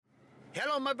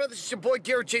Hello, my brothers. It's your boy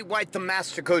Garrett J. White, the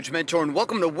Master Coach Mentor, and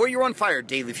welcome to Warrior on Fire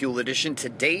Daily Fuel Edition.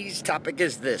 Today's topic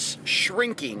is this: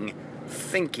 shrinking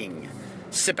thinking.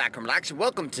 Sit back and relax, and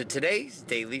welcome to today's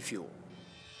Daily Fuel.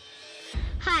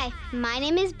 Hi, my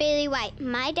name is Bailey White.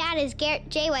 My dad is Garrett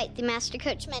J. White, the Master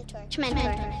Coach Mentor.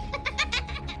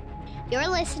 You're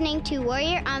listening to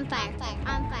Warrior on Fire.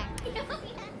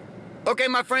 Okay,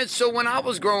 my friends, so when I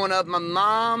was growing up, my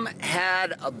mom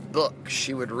had a book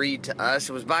she would read to us.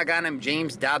 It was by a guy named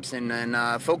James Dobson,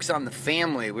 and Focus on the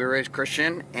Family. We were raised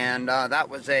Christian, and that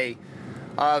was a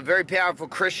very powerful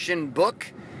Christian book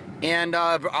and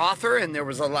author, and there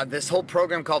was this whole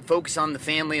program called Focus on the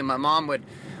Family, and my mom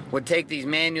would take these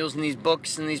manuals and these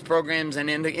books and these programs and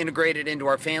integrate it into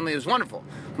our family. It was wonderful.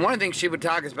 One of the things she would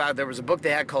talk about, there was a book they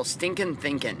had called Stinkin'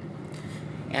 Thinkin'.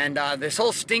 And this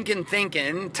whole stinking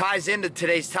thinking ties into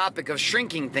today's topic of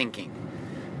shrinking thinking.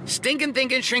 Stinking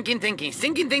thinking, shrinking thinking.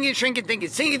 Stinking thinking, shrinking thinking.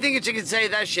 Stinking thinking, you can say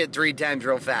that shit 3 times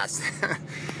real fast.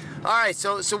 All right,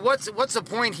 so what's the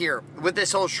point here with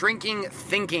this whole shrinking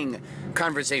thinking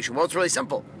conversation? Well, it's really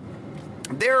simple.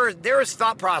 There is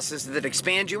thought processes that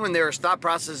expand you, and there are thought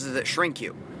processes that shrink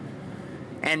you.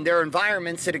 And there are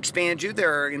environments that expand you.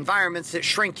 There are environments that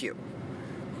shrink you.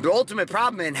 The ultimate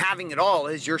problem in having it all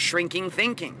is your shrinking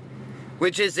thinking,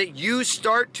 which is that you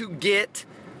start to get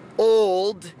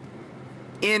old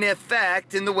in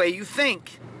effect in the way you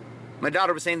think. My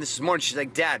daughter was saying this morning. She's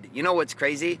like, "Dad, you know what's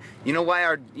crazy? You know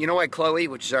why Chloe,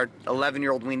 which is our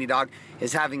 11-year-old weenie dog,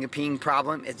 is having a peeing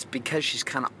problem? It's because she's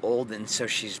kind of old, and so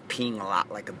she's peeing a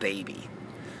lot like a baby."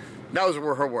 Those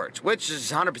were her words, which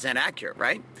is 100% accurate,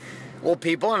 right? Old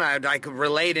people, and I could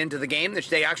relate into the game that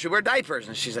they actually wear diapers.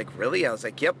 And she's like, "Really?" I was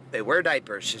like, "Yep, they wear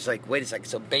diapers." She's like, "Wait a second,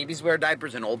 so babies wear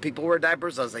diapers and old people wear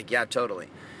diapers?" I was like, "Yeah, totally."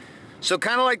 So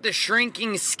kind of like the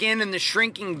shrinking skin and the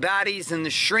shrinking bodies and the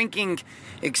shrinking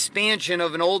expansion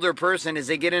of an older person as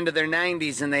they get into their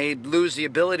 90s and they lose the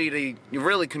ability to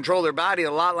really control their body,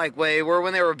 a lot like they were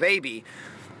when they were a baby.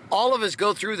 All of us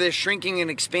go through this shrinking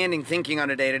and expanding thinking on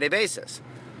a day-to-day basis.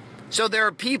 So there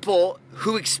are people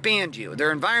who expand you. There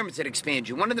are environments that expand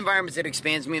you. One of the environments that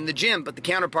expands me in the gym, but the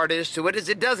counterpart to it is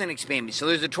it doesn't expand me. So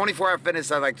there's a 24-hour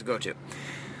fitness I like to go to.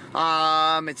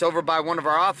 It's over by one of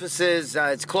our offices.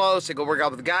 It's close. I go work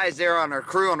out with the guys there on our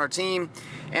crew, on our team.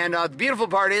 And the beautiful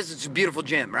part is it's a beautiful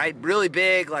gym, right? Really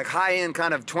big, like high-end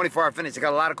kind of 24-hour fitness. They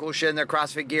got a lot of cool shit in there,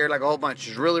 CrossFit gear, like a whole bunch.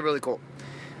 It's really, really cool.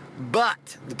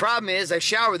 But the problem is I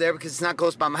shower there because it's not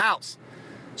close by my house.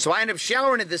 So I end up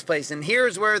showering at this place, and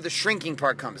here's where the shrinking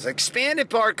part comes. The expanded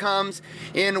part comes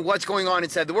in what's going on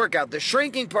inside the workout. The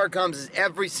shrinking part comes is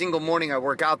every single morning I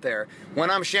work out there. When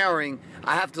I'm showering,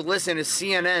 I have to listen to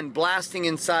CNN blasting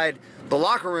inside the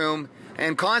locker room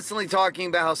and constantly talking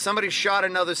about how somebody shot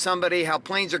another somebody, how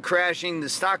planes are crashing, the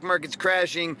stock market's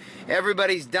crashing,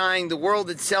 everybody's dying, the world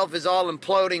itself is all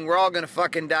imploding, we're all going to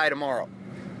fucking die tomorrow.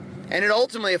 And it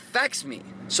ultimately affects me.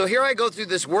 So here I go through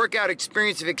this workout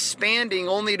experience of expanding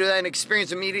only to then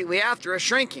experience immediately after a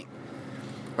shrinking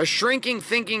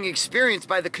thinking experience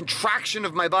by the contraction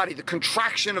of my body, the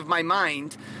contraction of my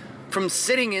mind from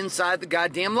sitting inside the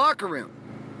goddamn locker room.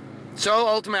 So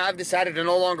ultimately I've decided to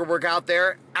no longer work out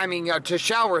there. To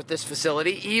shower at this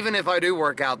facility. Even if I do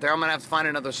work out there, I'm going to have to find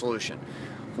another solution.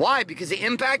 Why? Because the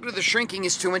impact of the shrinking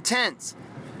is too intense.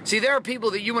 See, there are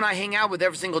people that you and I hang out with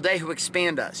every single day who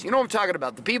expand us. You know what I'm talking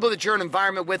about? The people that you're in an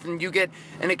environment with, and you get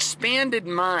an expanded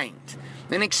mind,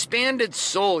 an expanded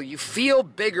soul. You feel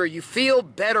bigger. You feel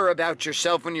better about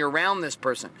yourself when you're around this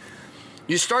person.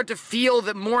 You start to feel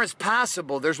that more is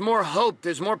possible. There's more hope.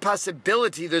 There's more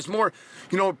possibility. There's more,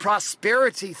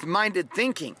 prosperity-minded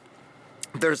thinking.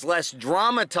 There's less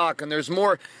drama talk, and there's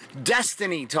more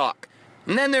destiny talk.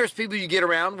 And then there's people you get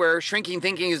around where shrinking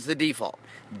thinking is the default.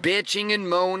 Bitching and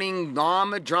moaning,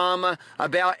 drama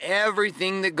about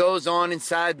everything that goes on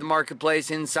inside the marketplace,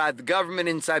 inside the government,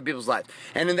 inside people's lives.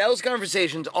 And in those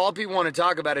conversations, all people want to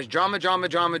talk about is drama.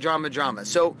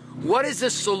 So what is the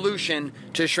solution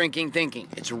to shrinking thinking?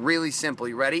 It's really simple.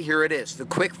 You ready? Here it is. The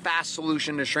quick, fast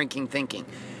solution to shrinking thinking.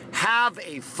 Have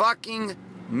a fucking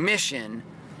mission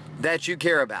that you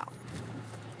care about.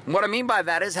 What I mean by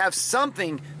that is have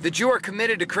something that you are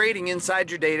committed to creating inside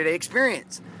your day-to-day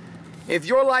experience. If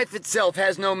your life itself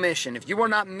has no mission, if you are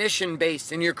not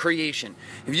mission-based in your creation,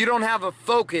 if you don't have a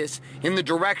focus in the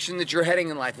direction that you're heading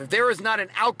in life, if there is not an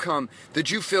outcome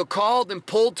that you feel called and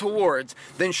pulled towards,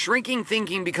 then shrinking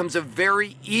thinking becomes a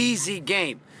very easy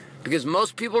game. Because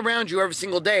most people around you every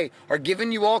single day are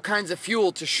giving you all kinds of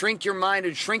fuel to shrink your mind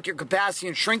and shrink your capacity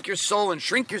and shrink your soul and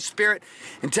shrink your spirit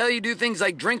and tell you to do things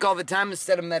like drink all the time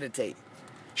instead of meditate.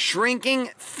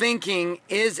 Shrinking thinking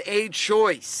is a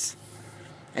choice.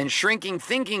 And shrinking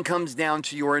thinking comes down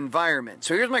to your environment.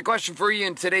 So here's my question for you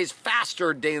in today's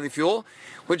faster Daily Fuel,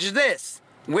 which is this.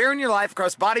 Where in your life,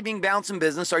 across body, being, balance, and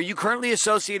business, are you currently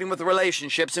associating with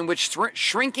relationships in which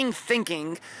shrinking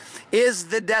thinking is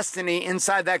the destiny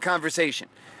inside that conversation?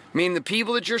 Meaning the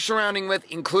people that you're surrounding with,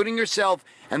 including yourself,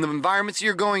 and the environments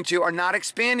you're going to are not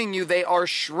expanding you, they are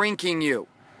shrinking you.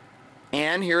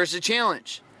 And here's the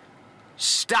challenge.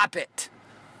 Stop it.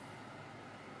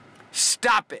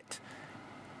 Stop it.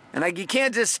 And you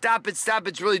can't just stop it.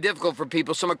 It's really difficult for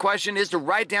people. So my question is to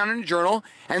write down in a journal,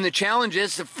 and the challenge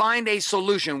is to find a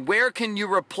solution. Where can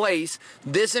you replace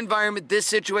this environment, this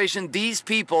situation, these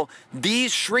people,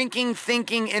 these shrinking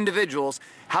thinking individuals?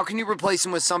 How can you replace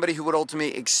them with somebody who would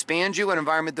ultimately expand you, an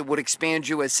environment that would expand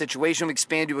you, a situation would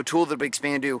expand you, a tool that would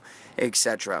expand you,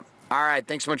 etc.? All right,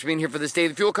 thanks so much for being here for this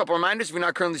Daily Fuel. A couple reminders, if you're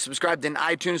not currently subscribed in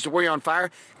iTunes to Warrior on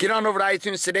Fire, get on over to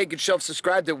iTunes today, get yourself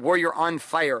subscribed to Warrior on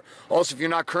Fire. Also, if you're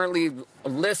not currently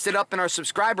listed up in our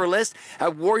subscriber list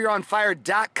at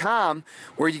warrioronfire.com,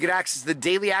 where you get access to the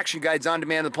daily action guides on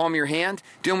demand in the palm of your hand,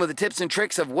 dealing with the tips and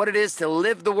tricks of what it is to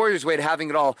live the Warrior's way to having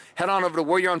it all. Head on over to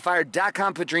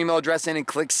warrioronfire.com, put your email address in, and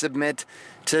click submit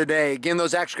today. Again,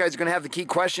 those action guides are going to have the key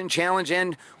question, challenge,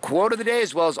 and quote of the day,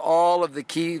 as well as all of the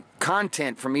key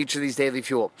content from each of these Daily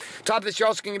Fuel. Top of this, you're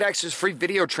also going to get access to free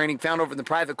video training found over in the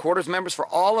private quarters members for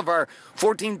all of our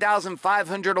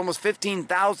 14,500, almost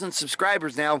 15,000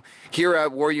 subscribers now here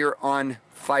at Warrior on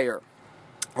Fire.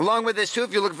 Along with this, too,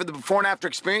 if you're looking for the before and after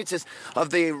experiences of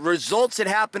the results that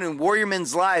happen in Warrior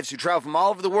men's lives who travel from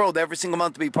all over the world every single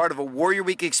month to be part of a Warrior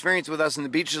Week experience with us in the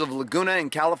beaches of Laguna in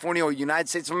California or United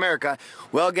States of America,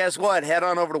 well, guess what? Head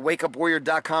on over to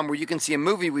wakeupwarrior.com where you can see a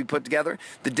movie we put together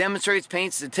that demonstrates,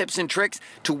 paints the tips and tricks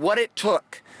to what it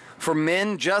took for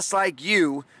men just like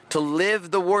you to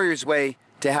live the Warrior's way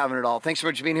to having it all. Thanks so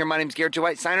much for being here. My name is Garrett J.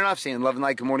 White, signing off, saying love and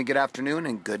light, good morning, good afternoon,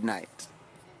 and good night.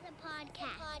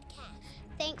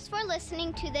 Thanks for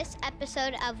listening to this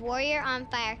episode of Warrior on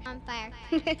Fire.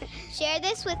 Share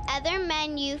this with other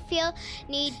men you feel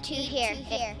need to hear.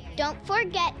 Don't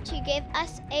forget to give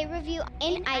us a review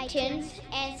in iTunes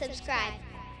and subscribe.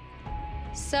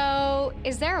 So,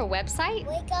 is there a website?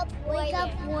 Wake Up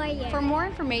Warrior. For more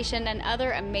information and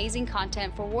other amazing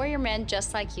content for warrior men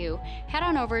just like you, head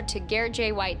on over to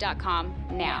GarrettJWhite.com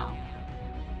now.